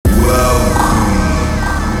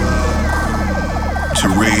to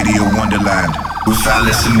Radio Wonderland with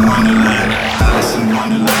Alice in Wonderland. Alice in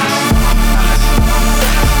Wonderland.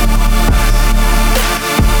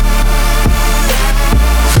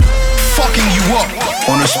 Fucking you up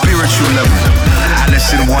on a spiritual level.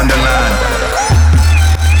 Alice in Wonderland.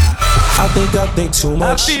 I think too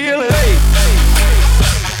much. I feel it.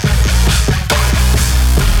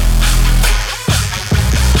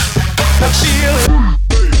 I feel it.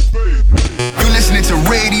 You're listening to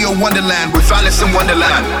Radio Wonderland with Alice in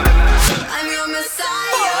Wonderland. I'm your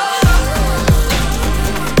Messiah.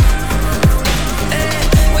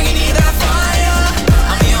 When you need that fire,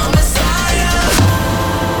 I'm your Messiah.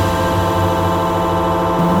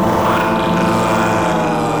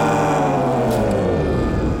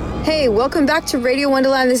 Hey, welcome back to Radio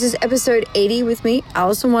Wonderland. This is episode 80 with me,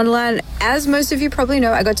 Alice in Wonderland. As most of you probably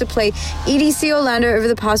know, I got to play EDC Orlando over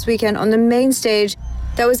the past weekend on the main stage.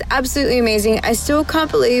 That was absolutely amazing. I still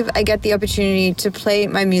can't believe I get the opportunity to play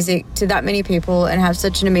my music to that many people and have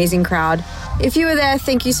such an amazing crowd. If you were there,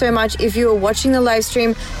 thank you so much. If you were watching the live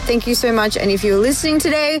stream, thank you so much. And if you were listening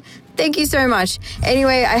today, thank you so much.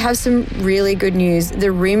 Anyway, I have some really good news. The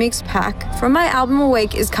remix pack from my album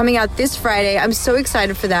Awake is coming out this Friday. I'm so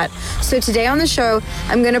excited for that. So today on the show,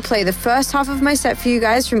 I'm going to play the first half of my set for you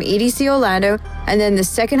guys from EDC Orlando, and then the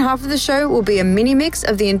second half of the show will be a mini mix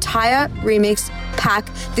of the entire remix pack.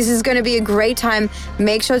 This is going to be a great time.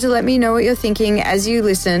 Make sure to let me know what you're thinking as you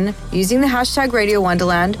listen using the hashtag Radio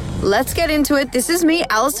Wonderland. Let's get into it. This is me,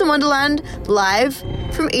 Alice in Wonderland, live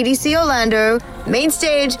from EDC Orlando, main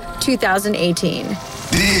stage 2018.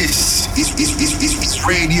 This is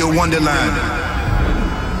Radio Wonderland.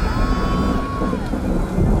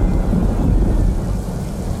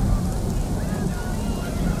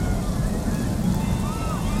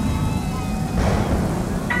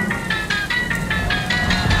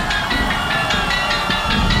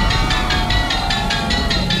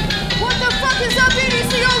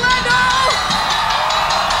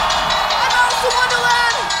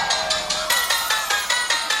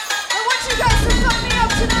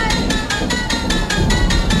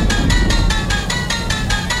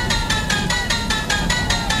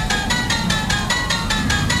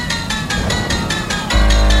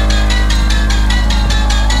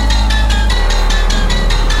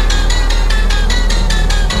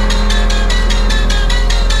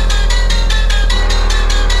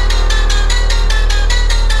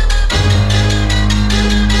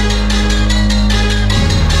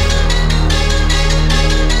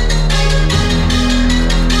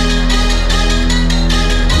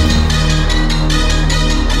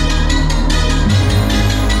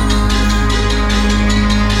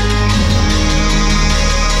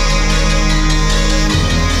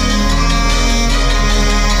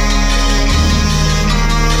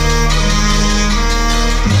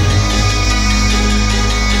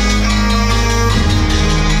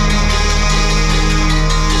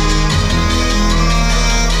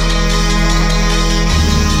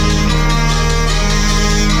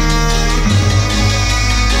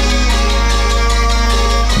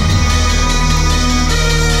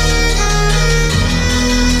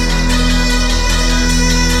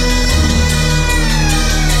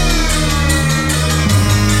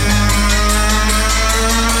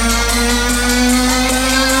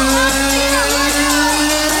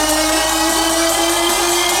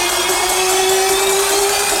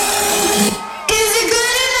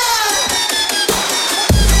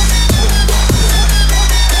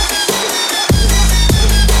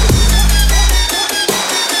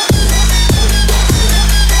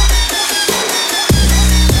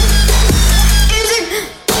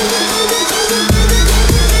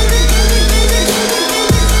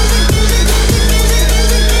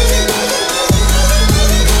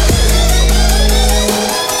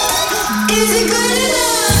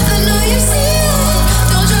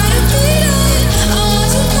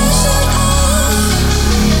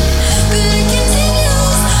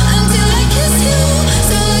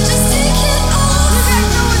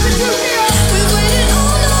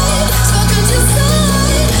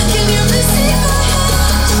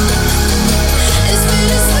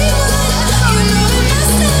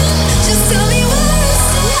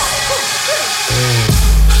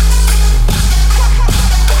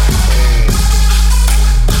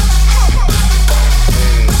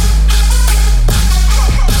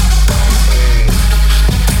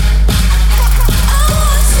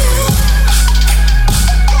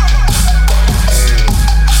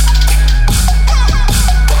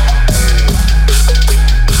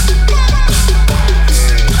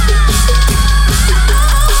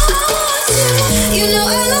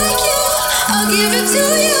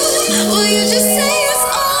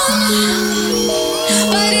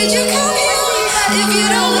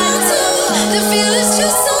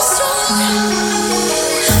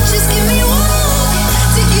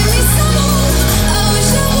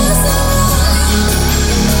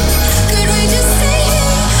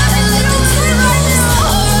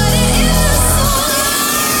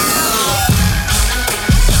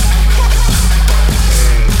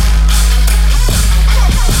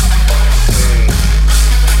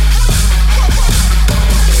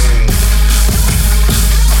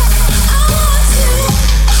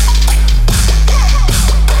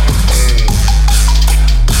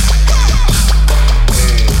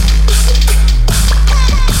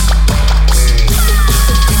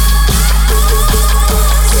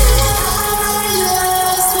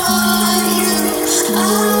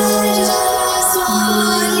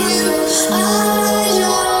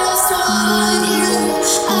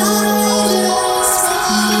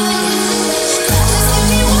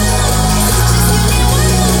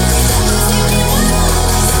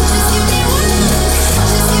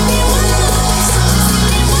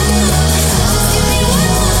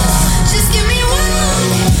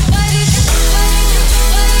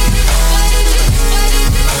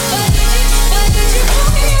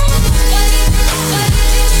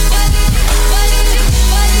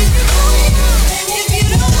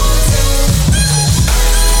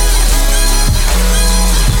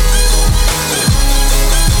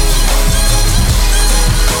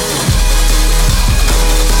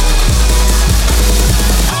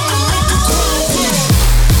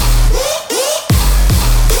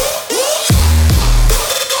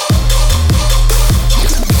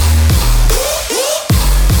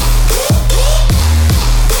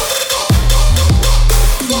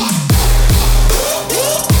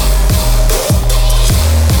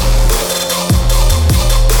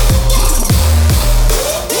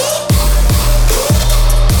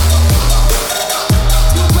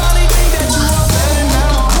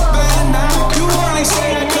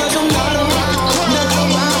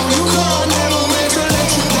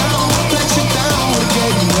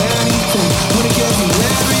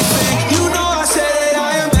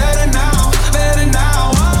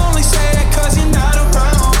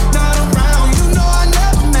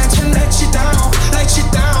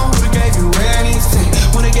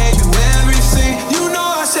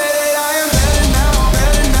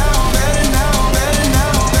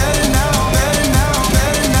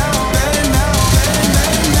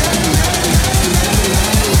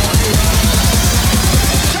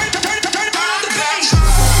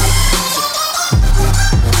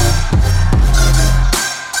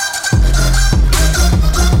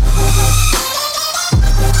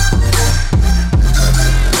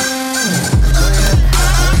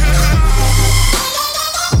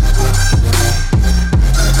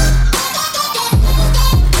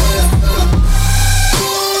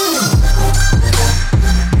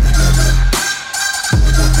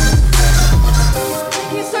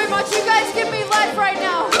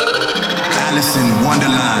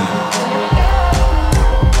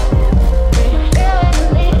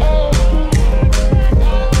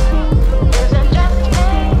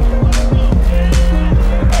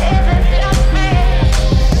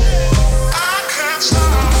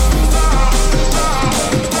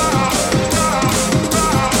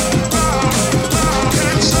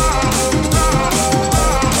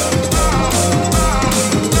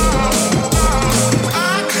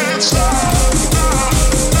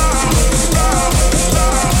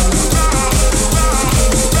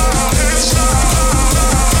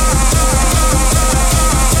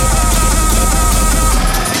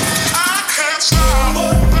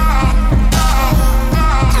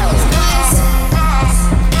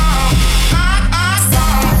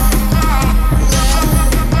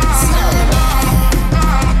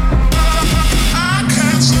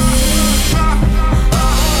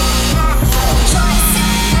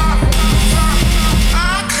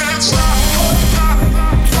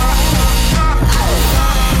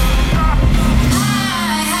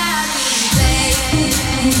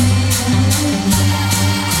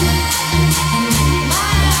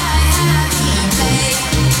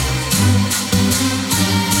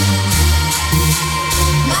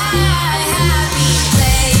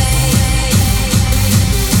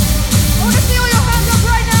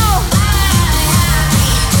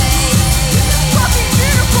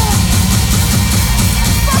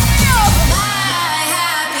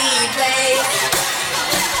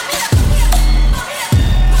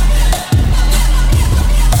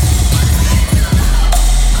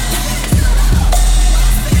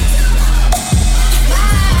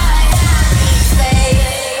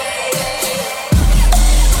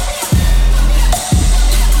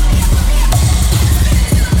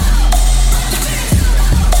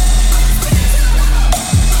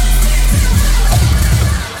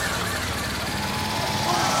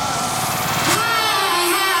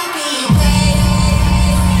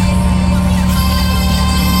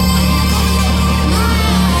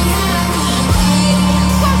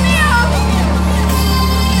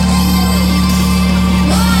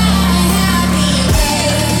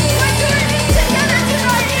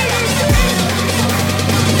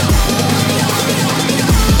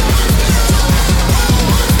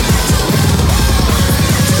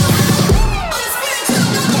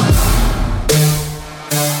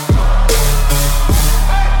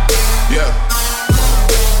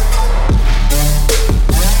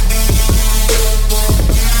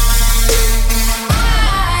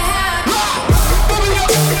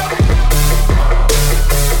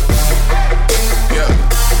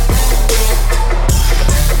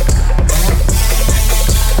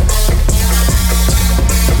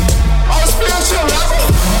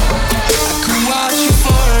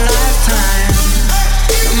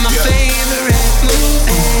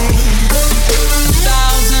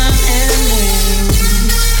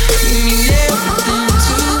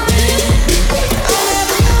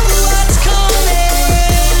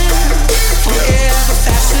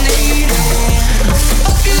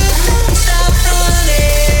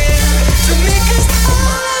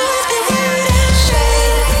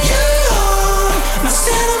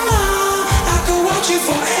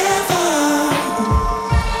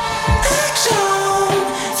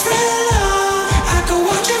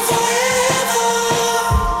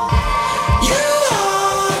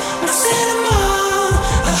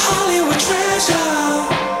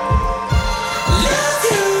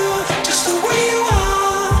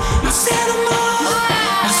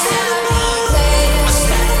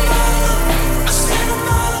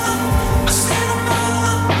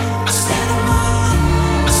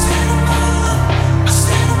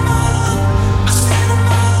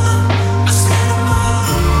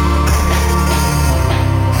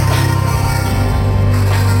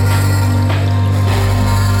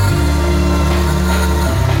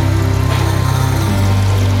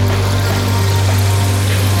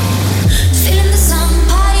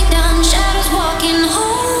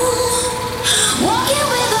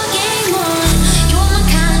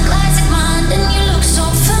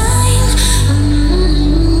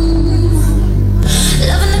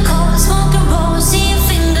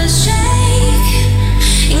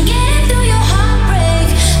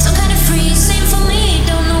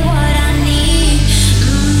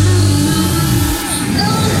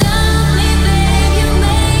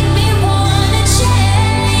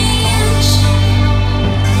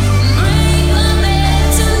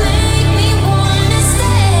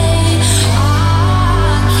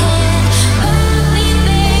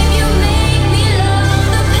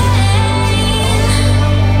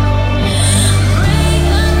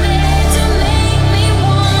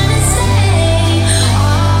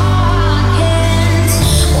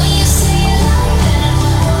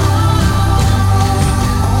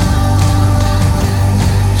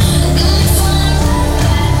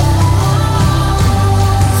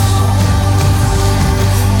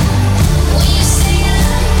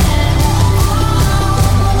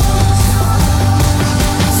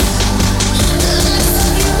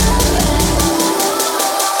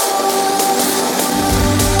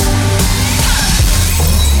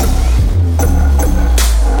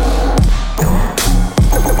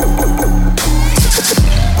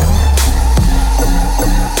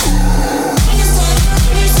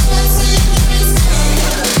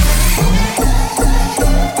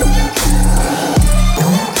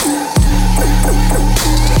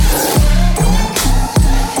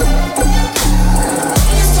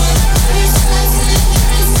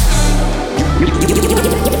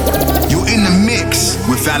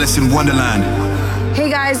 Alice in Wonderland. Hey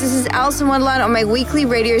guys, this is Alice in Wonderland on my weekly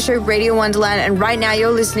radio show, Radio Wonderland, and right now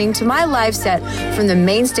you're listening to my live set from the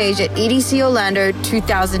main stage at EDC Orlando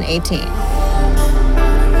 2018.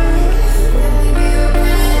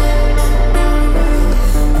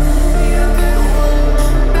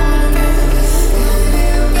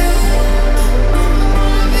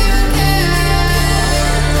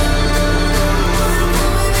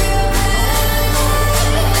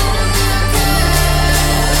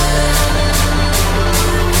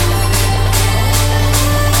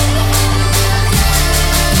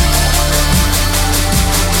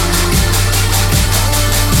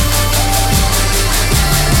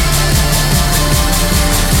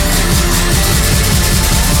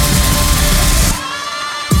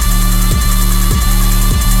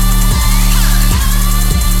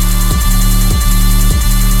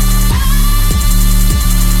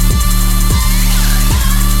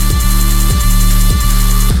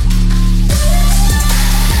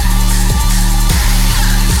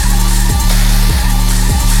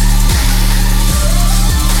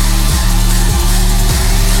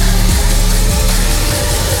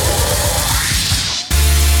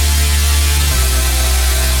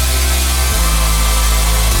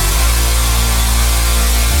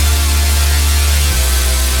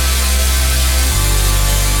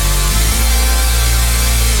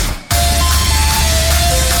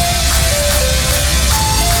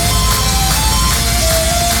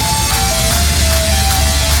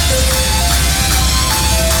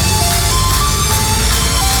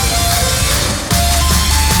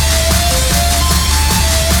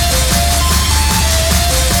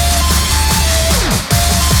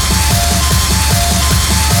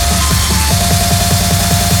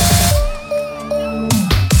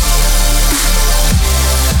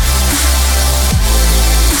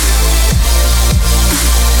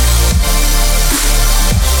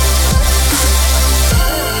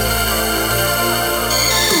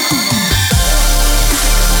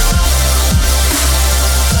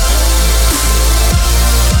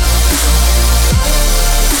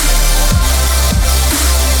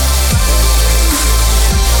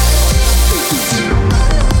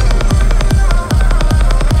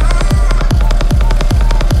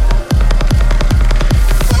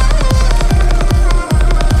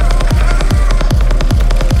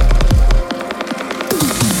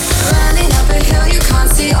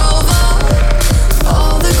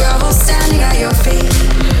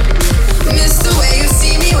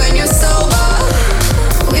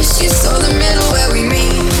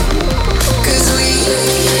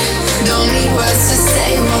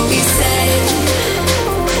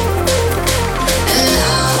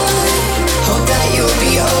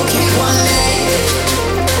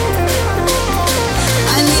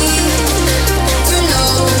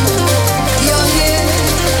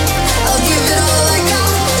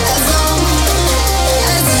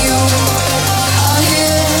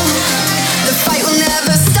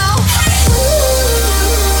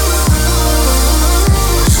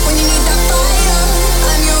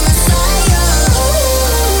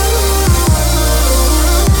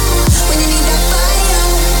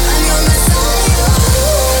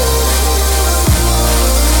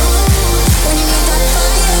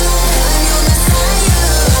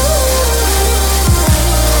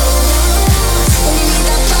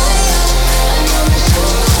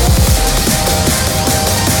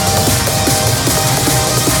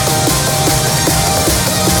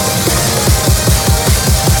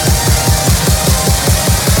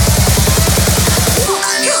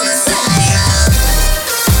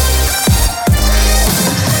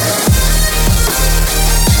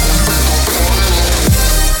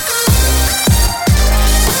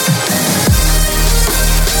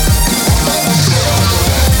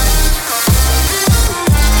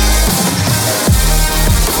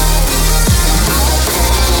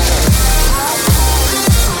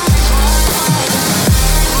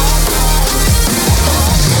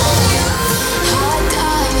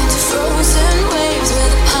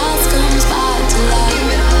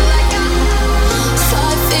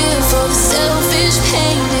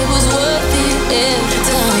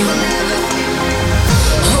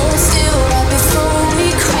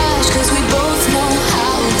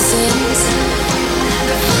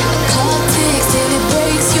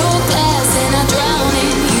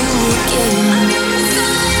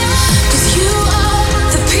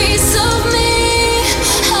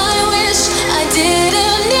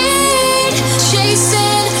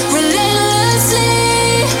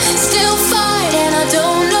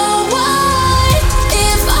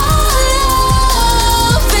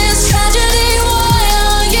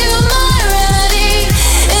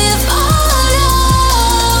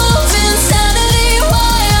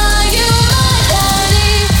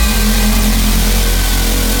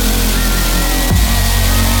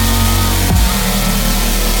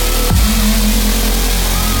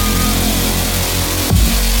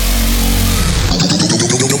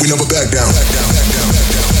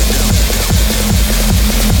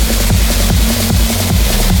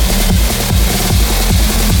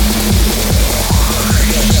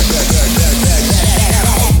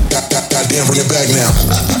 back now.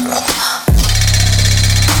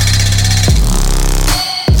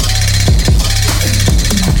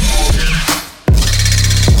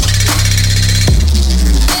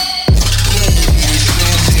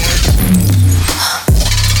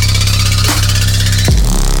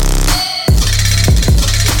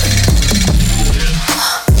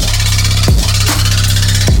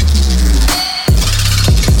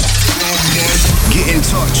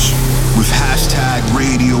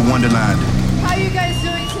 Radio Wonderland. How you guys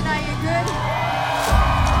doing tonight? You good?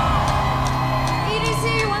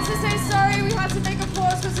 EDC wants to say sorry. We had to make a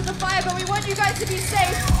pause because of the fire, but we want you guys to be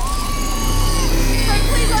safe. So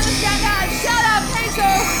please understand that. Shout out, Peso.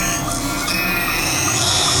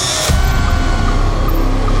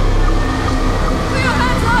 Put your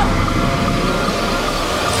hands up.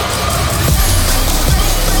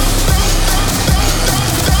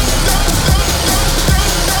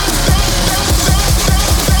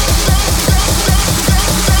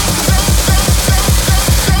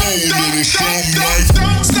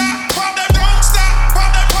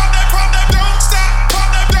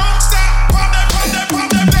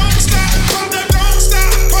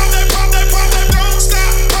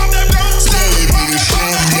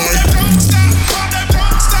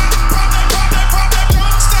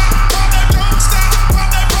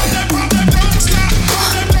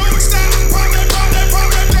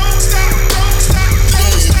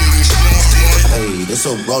 It's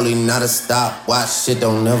a rolling, not a stop. Watch shit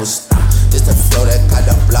don't never stop. This the flow that got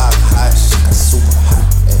the block hot. Shit got super hot.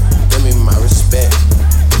 Ay, give me my respect.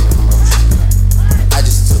 I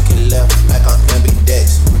just took it left like on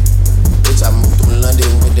ambidex. Bitch, I moved through London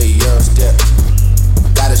with the Euro step.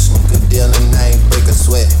 Got a sneaker deal and I ain't break a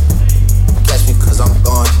sweat. Catch me cause I'm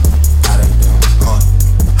gone. Out of there, I'm gone.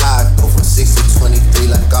 How I go from 6 to 23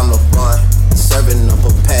 like I'm LeBron. Serving up a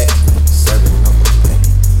pack. Serving up a pack.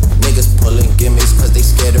 Niggas pulling gimmicks cause they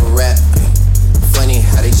scared to rap. Funny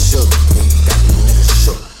how they shook. Got these niggas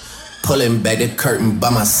shook. Pulling back the curtain by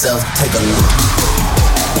myself. Take a look.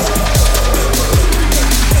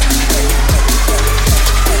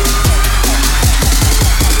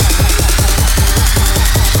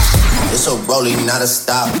 It's a rolling, not a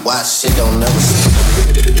stop. Watch shit don't never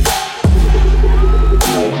stop.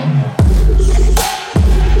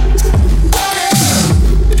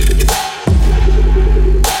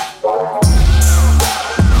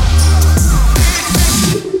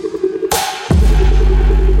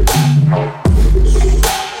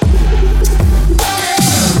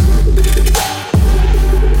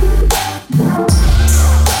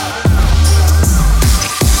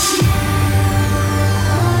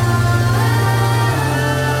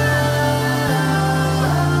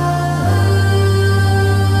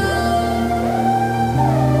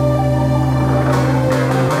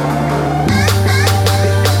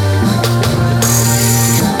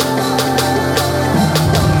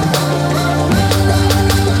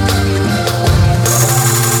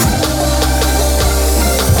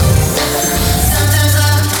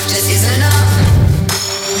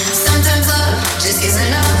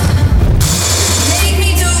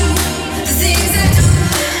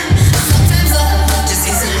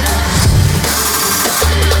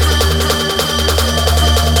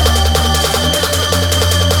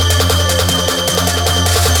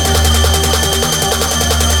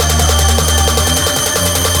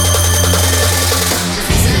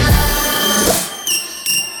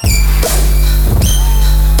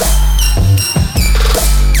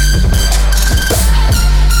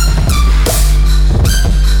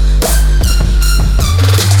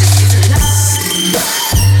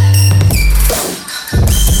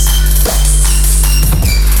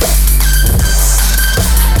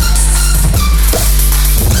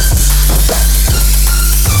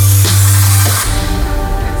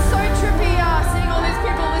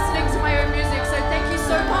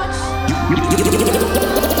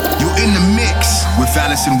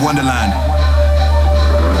 In Wonderland.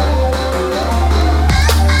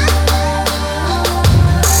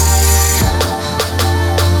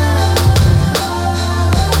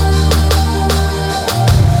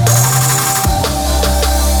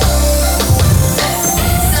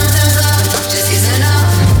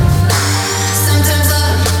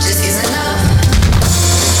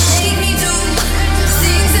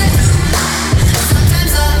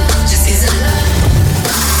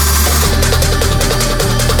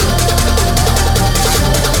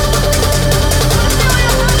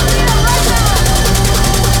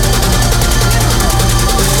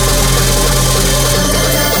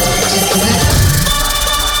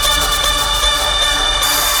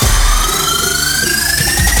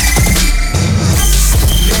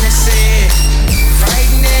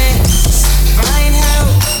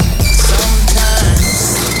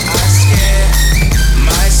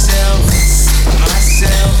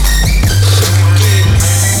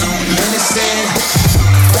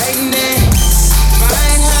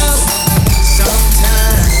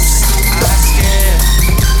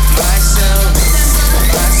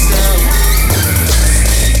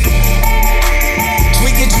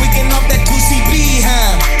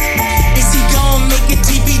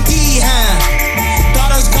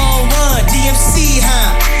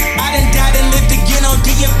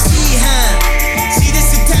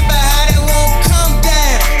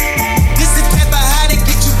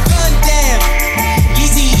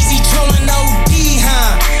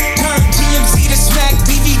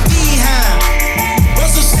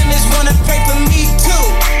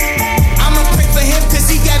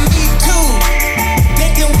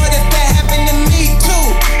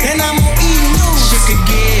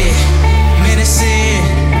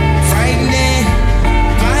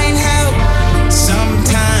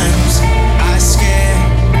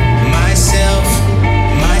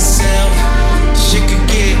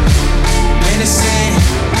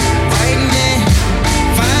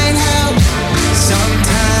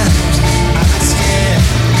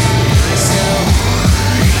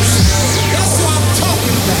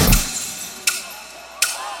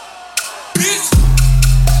 Yeah.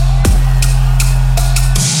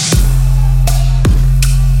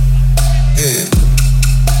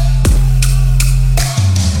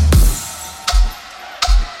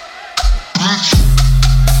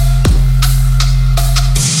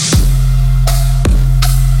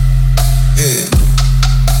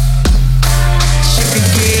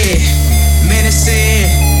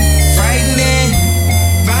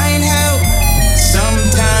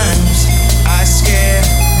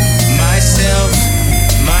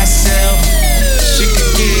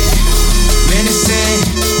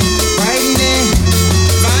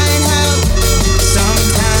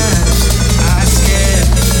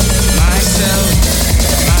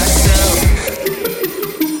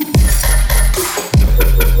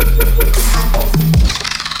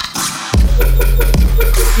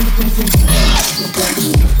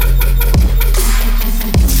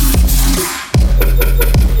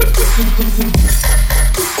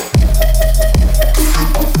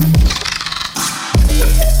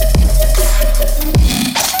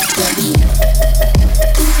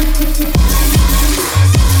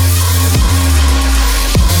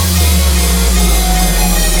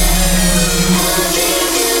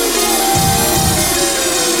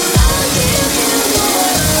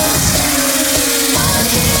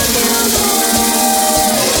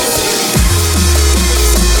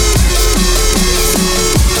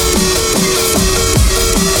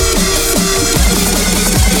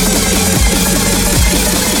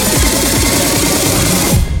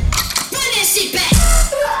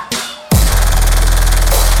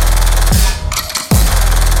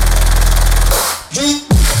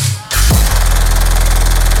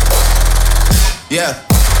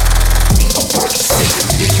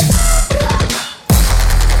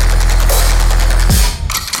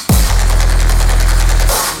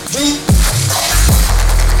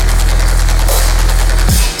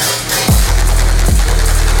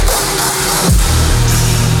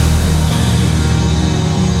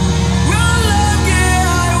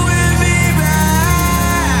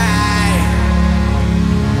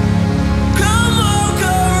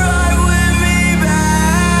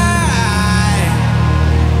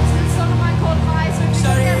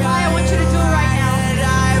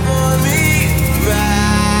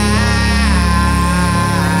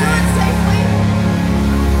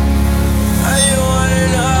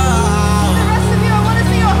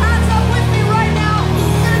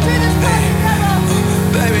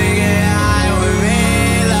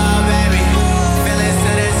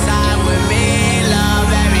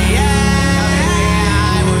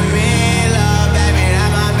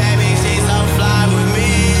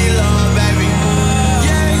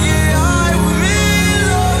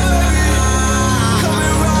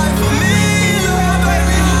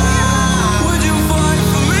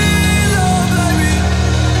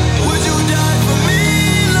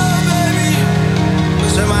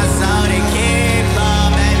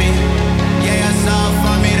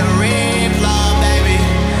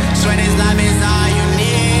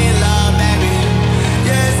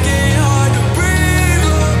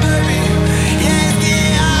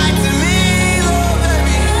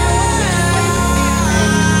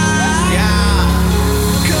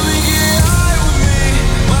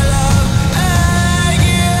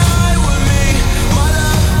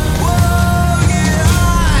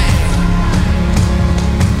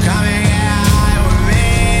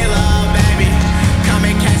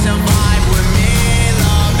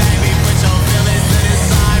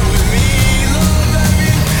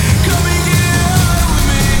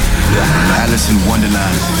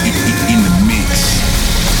 Wonderland in the mix.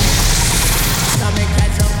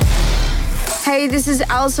 Hey, this is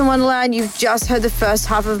Alice in Wonderland. You've just heard the first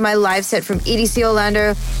half of my live set from EDC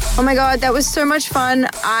Orlando. Oh my God, that was so much fun.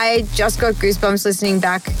 I just got goosebumps listening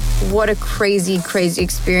back. What a crazy, crazy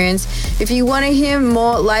experience. If you want to hear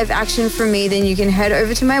more live action from me, then you can head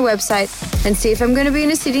over to my website and see if I'm going to be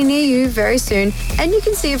in a city near you very soon, and you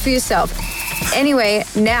can see it for yourself. Anyway,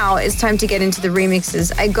 now it's time to get into the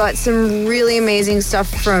remixes. I got some really amazing stuff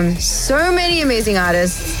from so many amazing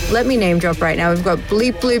artists. Let me name drop right now. We've got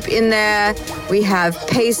Bleep Bloop in there. We have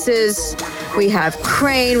Paces. We have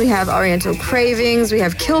Crane. We have Oriental Cravings. We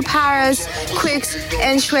have Kill Paris, Quicks,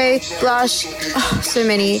 Enshway, Blush. Oh, so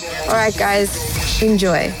many. All right, guys,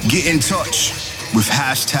 enjoy. Get in touch with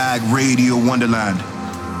hashtag Radio Wonderland.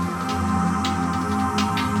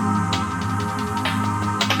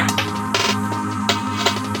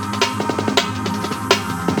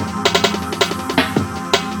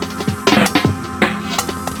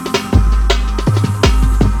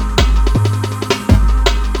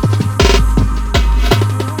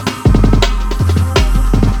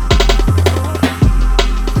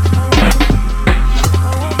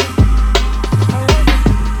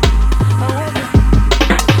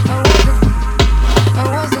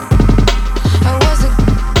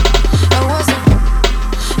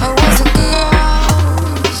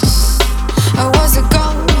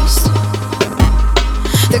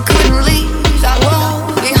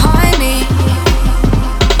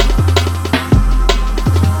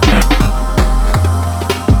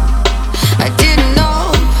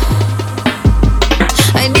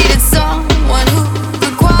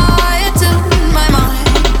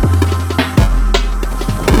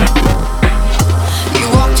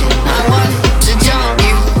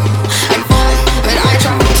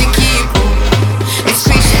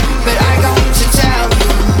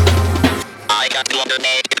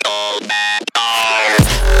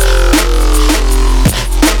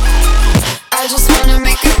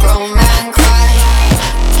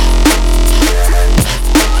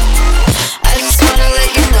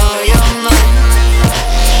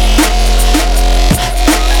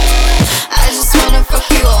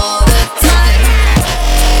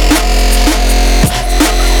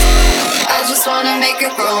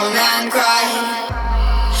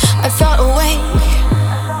 felt awake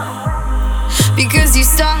because you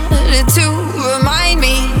started to remind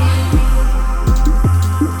me.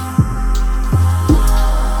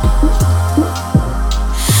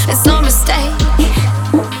 It's no mistake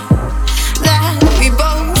that we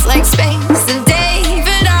both like space and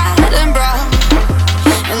David Attenborough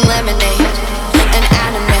and lemonade and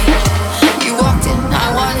anime. You walked in, I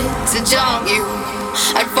wanted to jump you.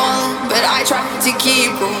 I'd fallen, but I tried to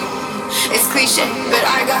keep cool. It's cliche, but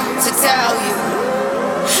I got to tell you,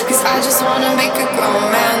 'cause I just wanna make a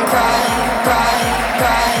grown man cry, cry,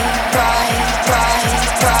 cry, cry, cry,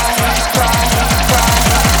 cry, cry, cry,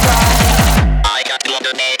 cry. I got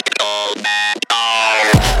to make it all back.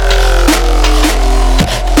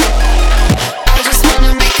 I just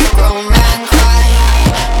wanna make a grown man cry.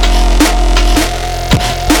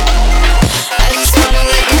 I just wanna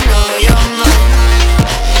let you know you're mine.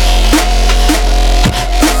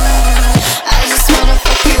 I just wanna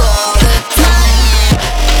fuck you all the time.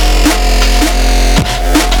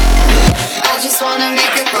 I just wanna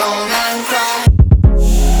make a grown man cry.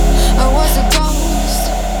 I was a ghost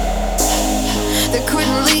that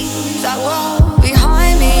couldn't leave that wall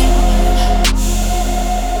behind me.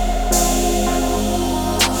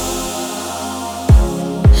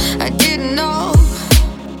 I didn't know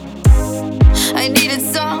I needed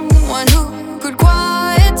someone who could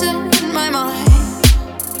quieten my mind.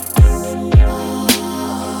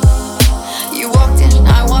 You walked in,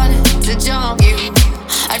 I wanted to jump you.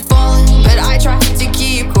 I'd fallen, but I tried to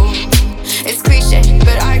keep cool. It's cliche,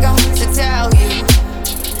 but I got to tell you,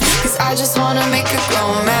 'cause I just wanna make a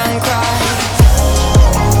grown man cry.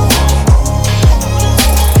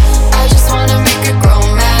 I just wanna make a grown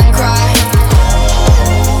man cry.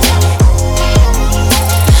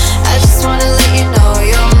 I just wanna let you know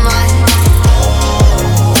you're mine.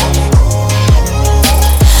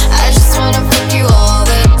 I just wanna fuck you all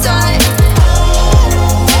the time.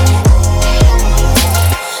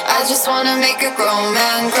 I just wanna make a grown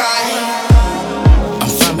man cry.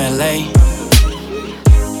 I'm from LA,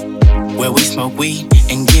 where we smoke weed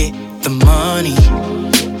and get the money.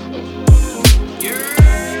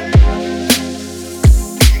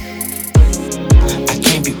 I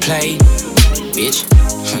can't be played, bitch.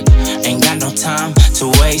 Ain't got no time to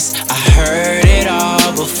waste. I heard it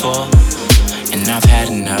all before, and I've had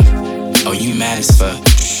enough. Oh, you mad as fuck.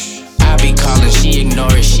 I be calling, she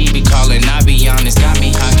ignore it. She be calling, I be honest. Got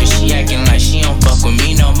me hot 'cause she acting like she don't fuck with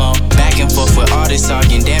me no more. Back and forth with all this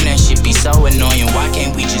arguing, damn that shit be so annoying. Why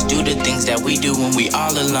can't we just do the things that we do when we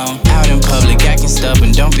all alone? Out in public acting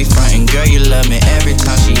stubborn, don't be frontin', girl you love me. Every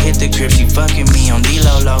time she hit the crib, she fucking me on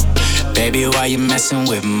D-Lo-Lo. Baby, why you messing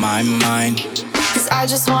with my mind? 'Cause I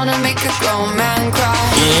just wanna make a grown man cry.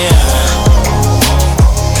 Yeah.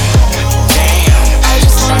 Damn, I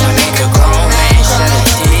just wanna make a grown man shed a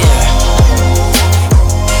cry. tear.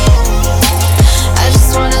 I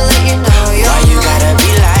just wanna let you know Why you're you gotta mine. be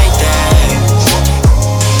like that?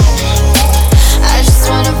 I just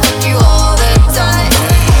wanna fuck you all the time.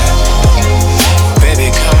 Baby,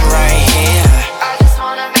 come right here. I just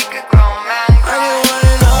wanna make a grown man cry.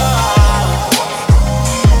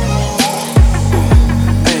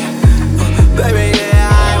 Baby,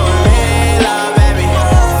 yeah, I with me, love, baby.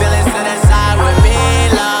 Feelings to the side with me,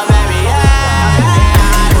 love, baby, yeah.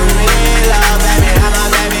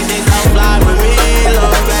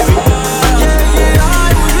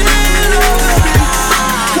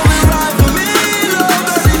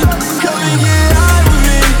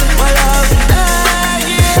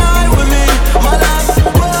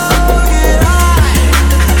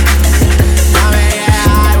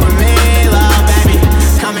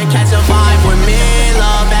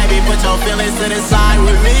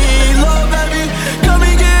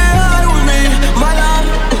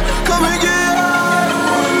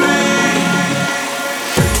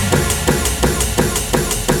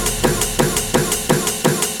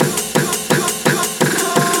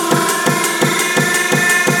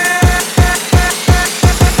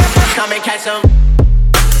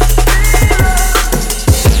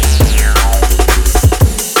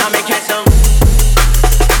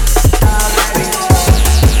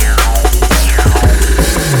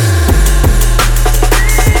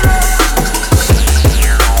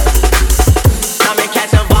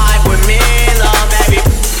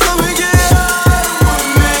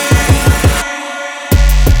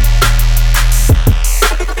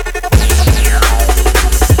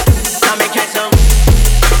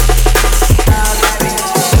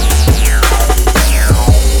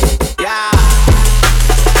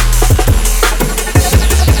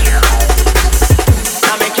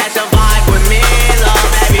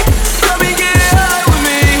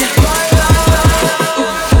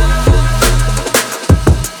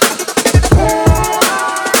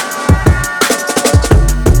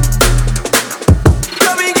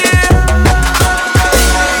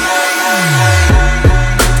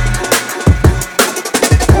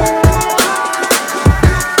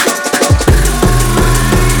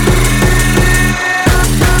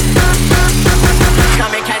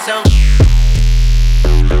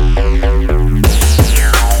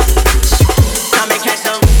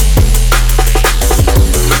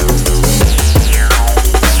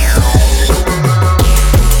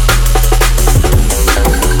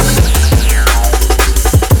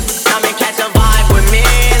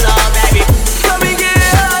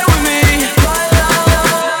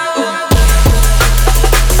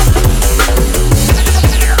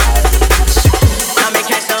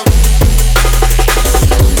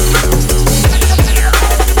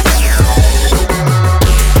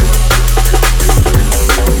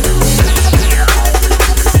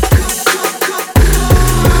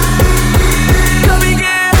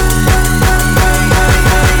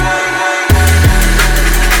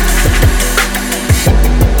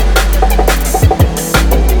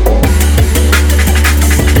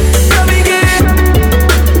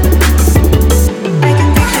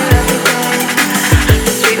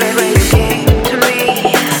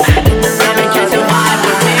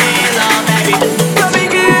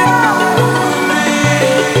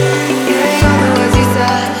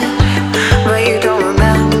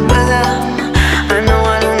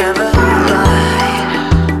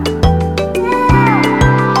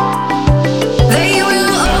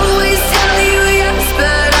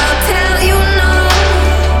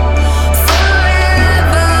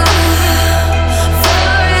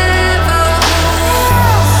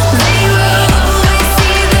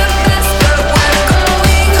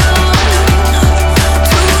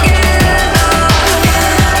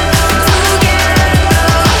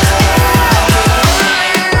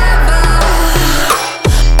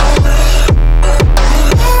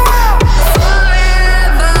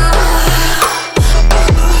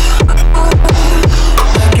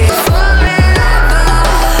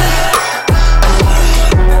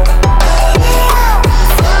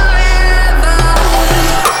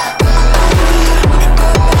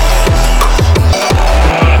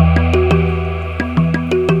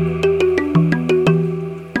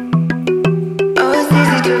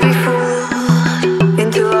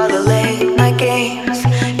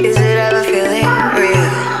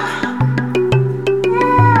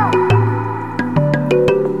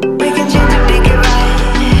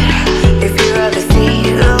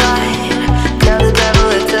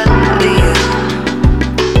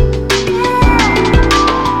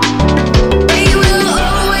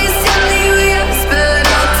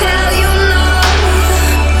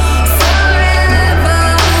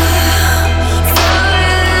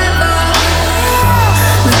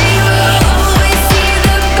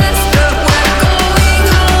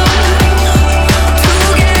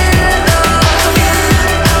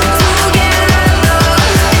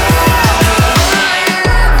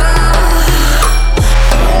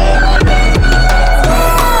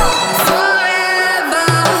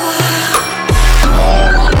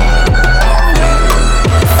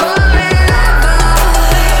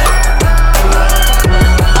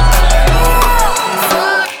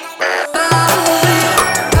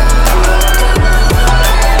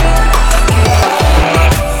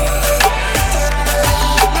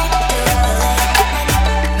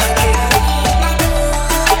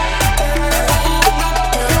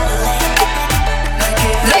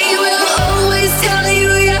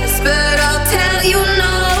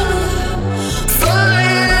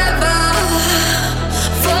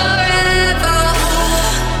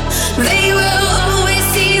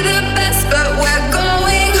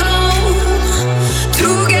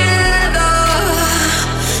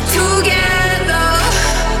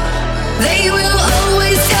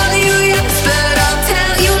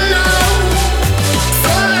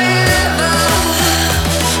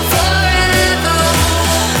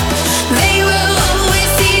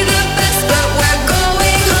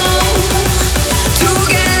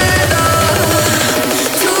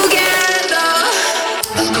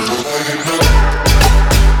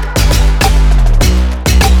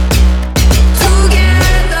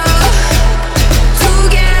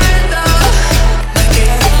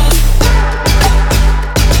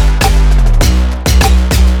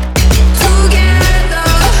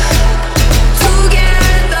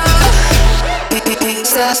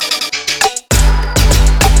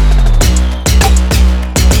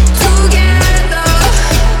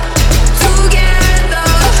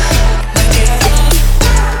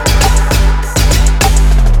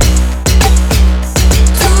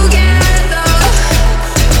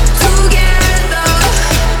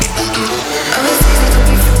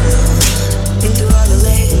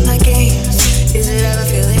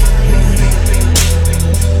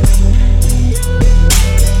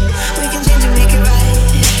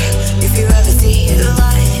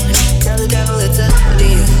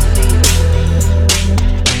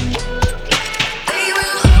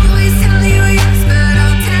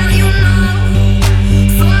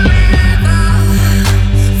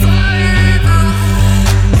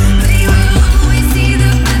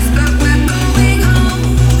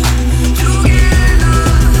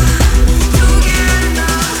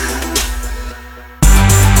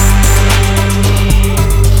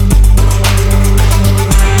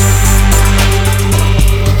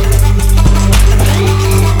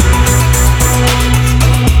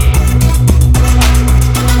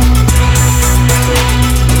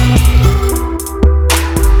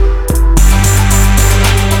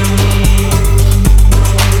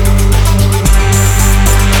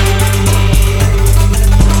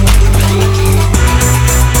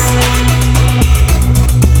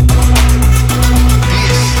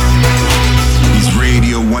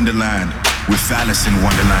 in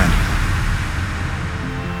Wonderland.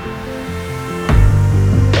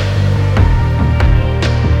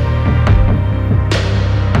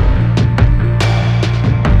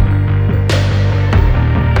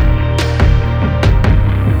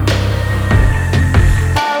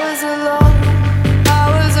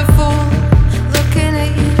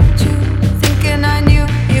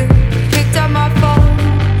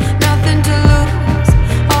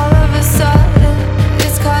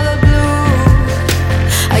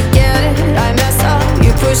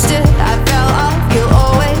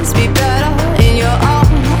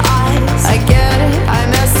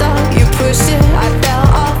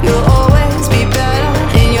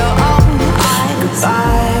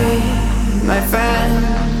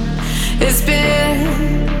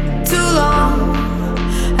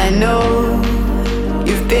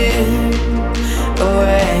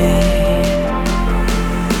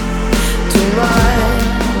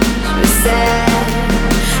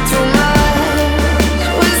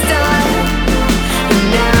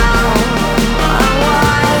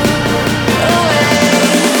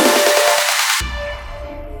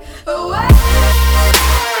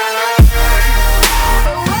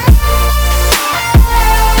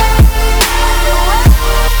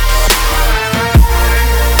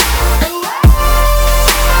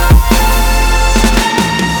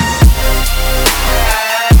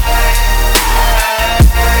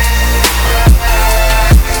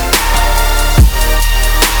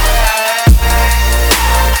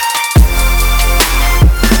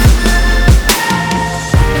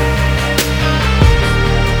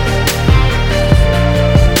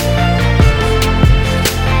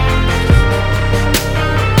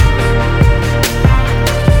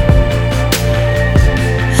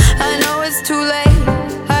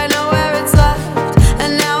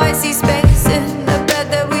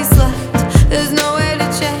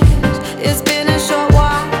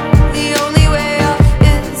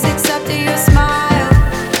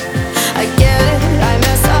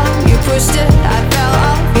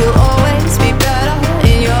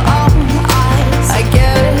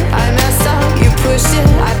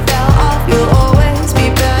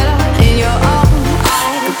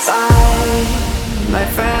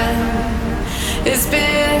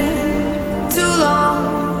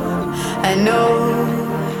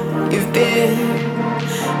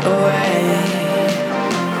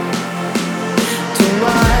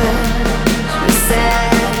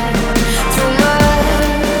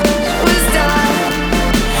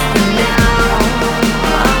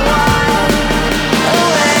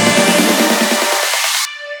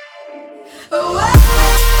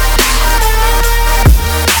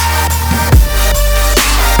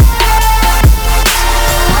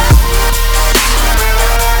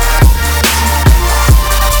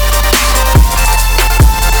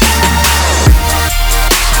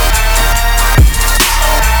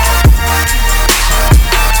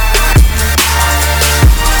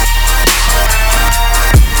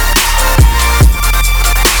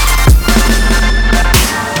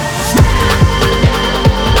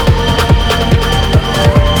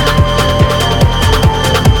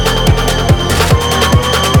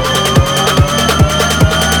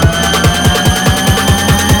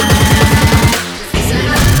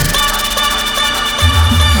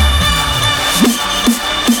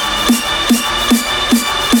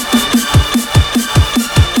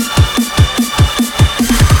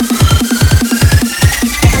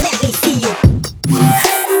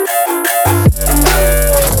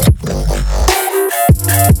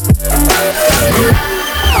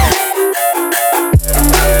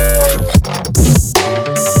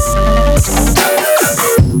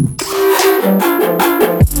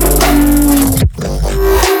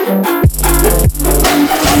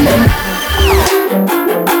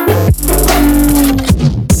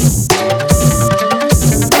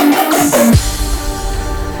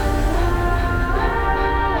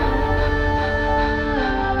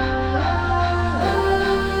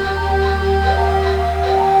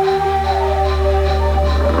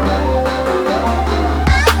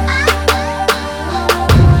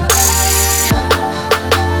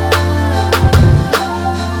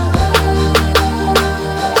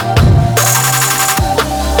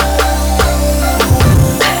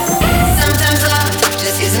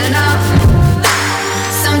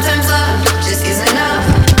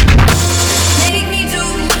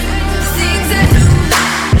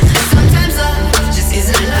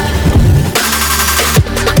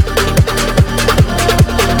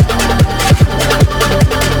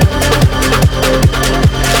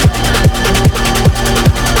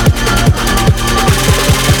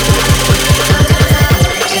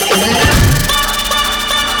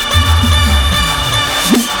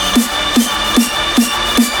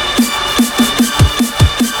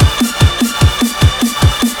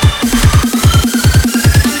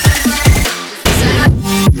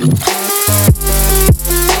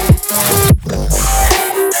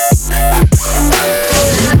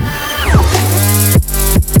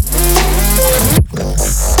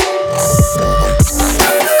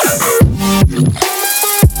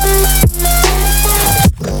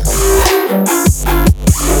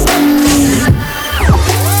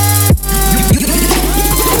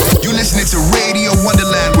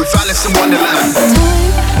 Alice in Wonderland. Time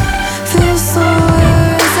feels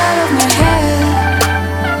slower inside of my head.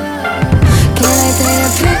 Can I paint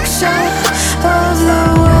a picture of the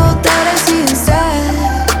world that I see instead?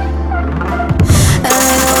 And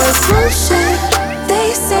I know it's bullshit. They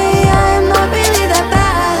say I'm not really that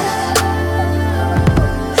bad,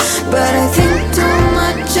 but I think too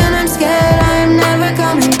much and I'm scared I'm never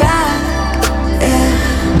coming back. Yeah.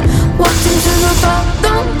 Walked into the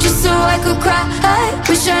ballroom just so I could cry. I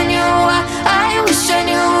wish I knew why, I wish I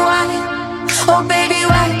knew why. Oh baby,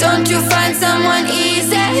 why don't you find someone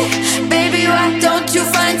easy? Baby, why don't you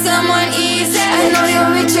find someone easy? I know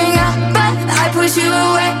you're reaching out, but I push you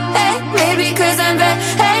away. Hey, maybe cause I'm bad,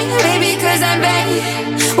 hey, maybe cause I'm bad.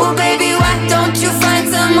 Well baby, why don't you find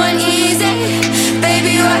someone easy?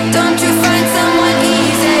 Baby, why don't you find someone easy?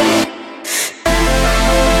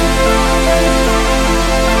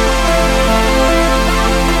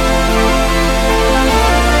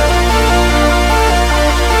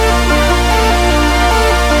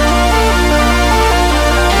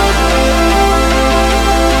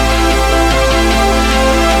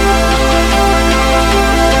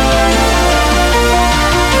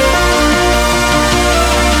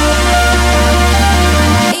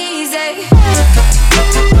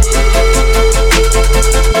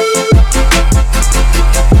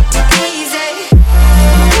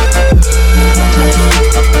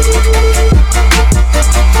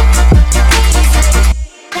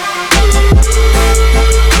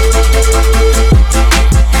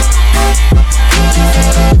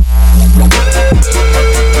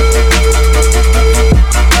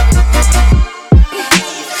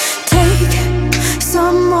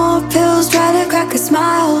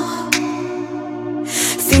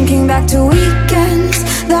 Back to weekends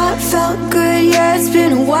that felt good, yeah, it's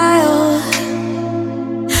been a while.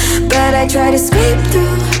 But I try to scrape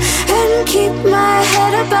through and keep my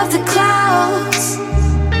head above the clouds.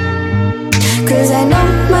 Cause I know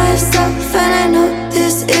myself and I know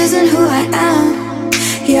this isn't who I am.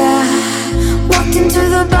 Yeah, walked into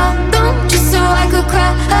the ballroom just so I could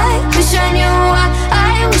cry. I wish I knew why,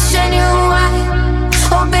 I wish I knew why.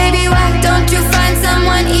 Oh baby, why don't you find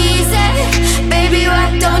someone easy? Baby,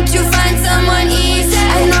 why don't you find someone easy?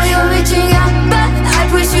 I know you're reaching out, but I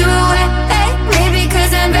push you away. Hey, maybe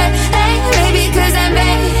cause I'm bad, hey, maybe cause I'm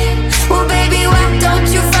bad. Well baby, why don't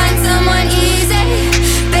you find someone easy?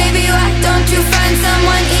 Baby, why don't you find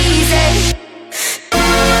someone easy?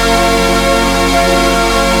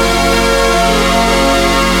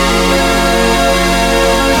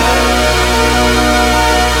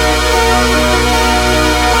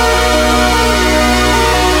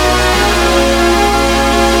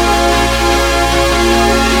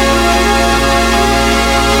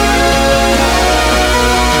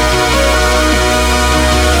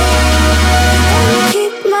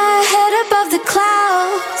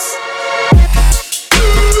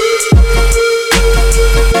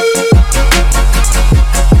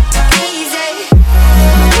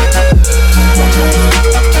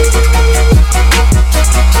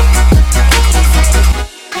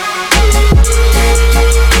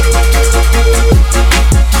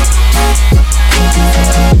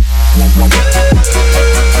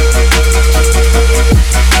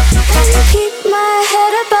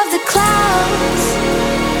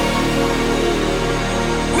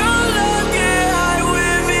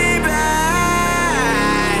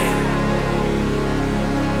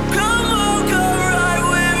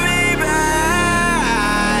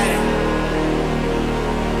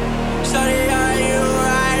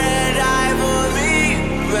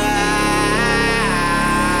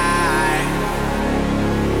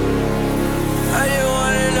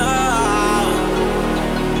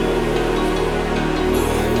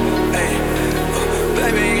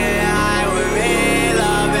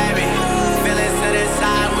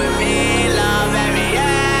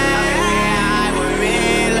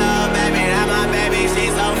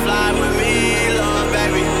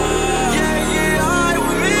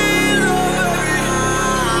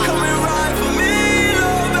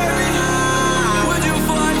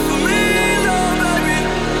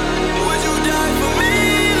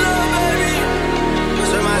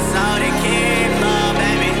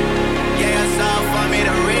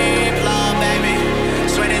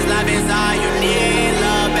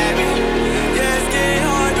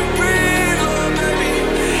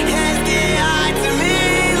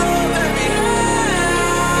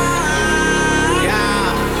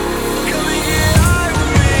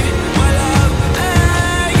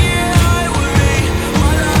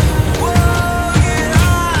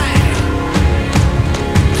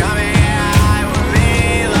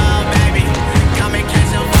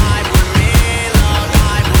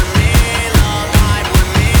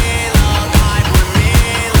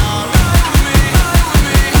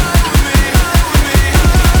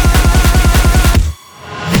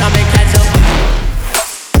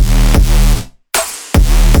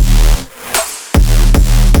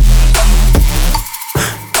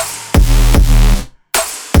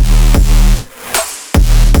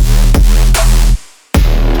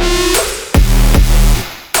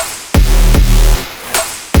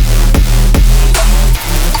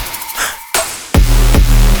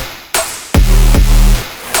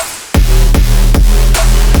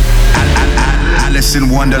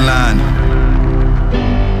 Wonderland.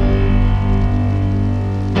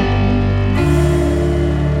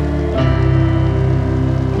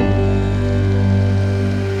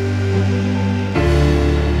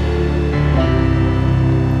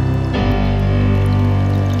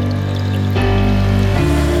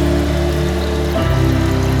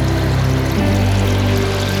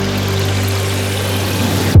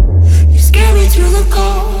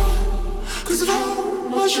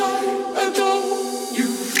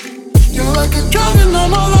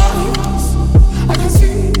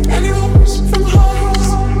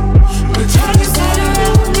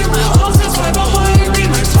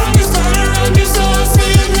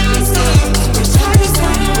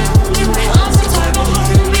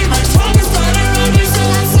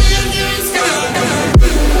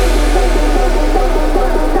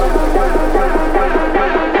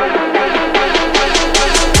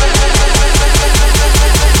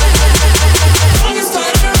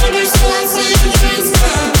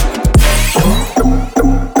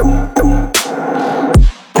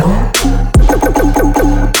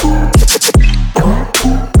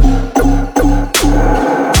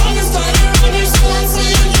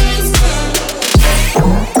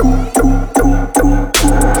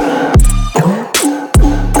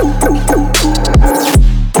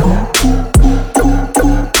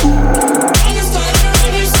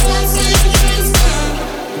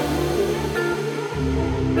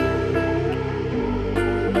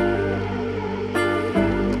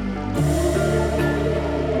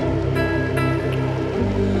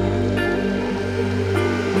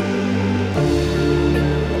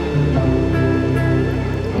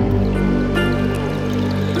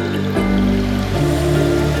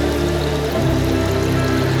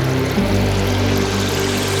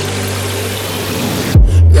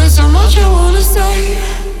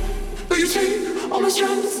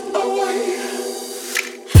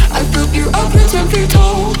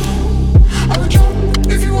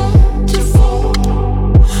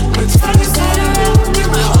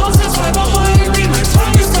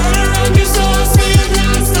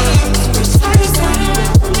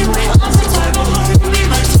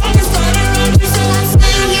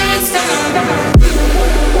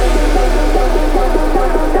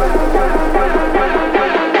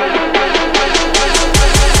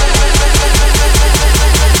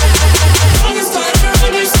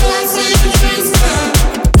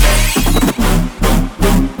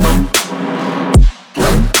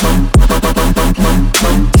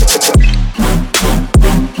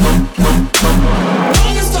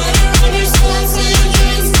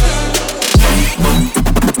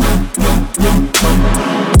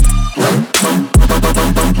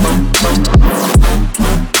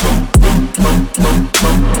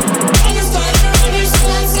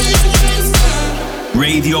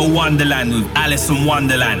 Wonderland with Alice in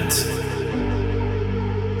Wonderland.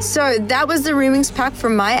 So that was the remix pack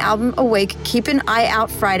from my album Awake. Keep an eye out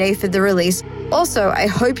Friday for the release. Also, I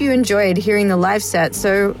hope you enjoyed hearing the live set,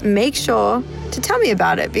 so make sure to tell me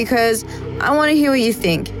about it because I want to hear what you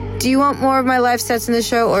think. Do you want more of my live sets in the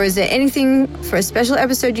show, or is there anything for a special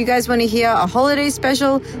episode you guys want to hear, a holiday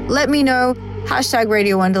special? Let me know.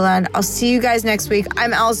 #Radio Wonderland. I'll see you guys next week.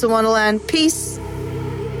 I'm Alice in Wonderland. Peace.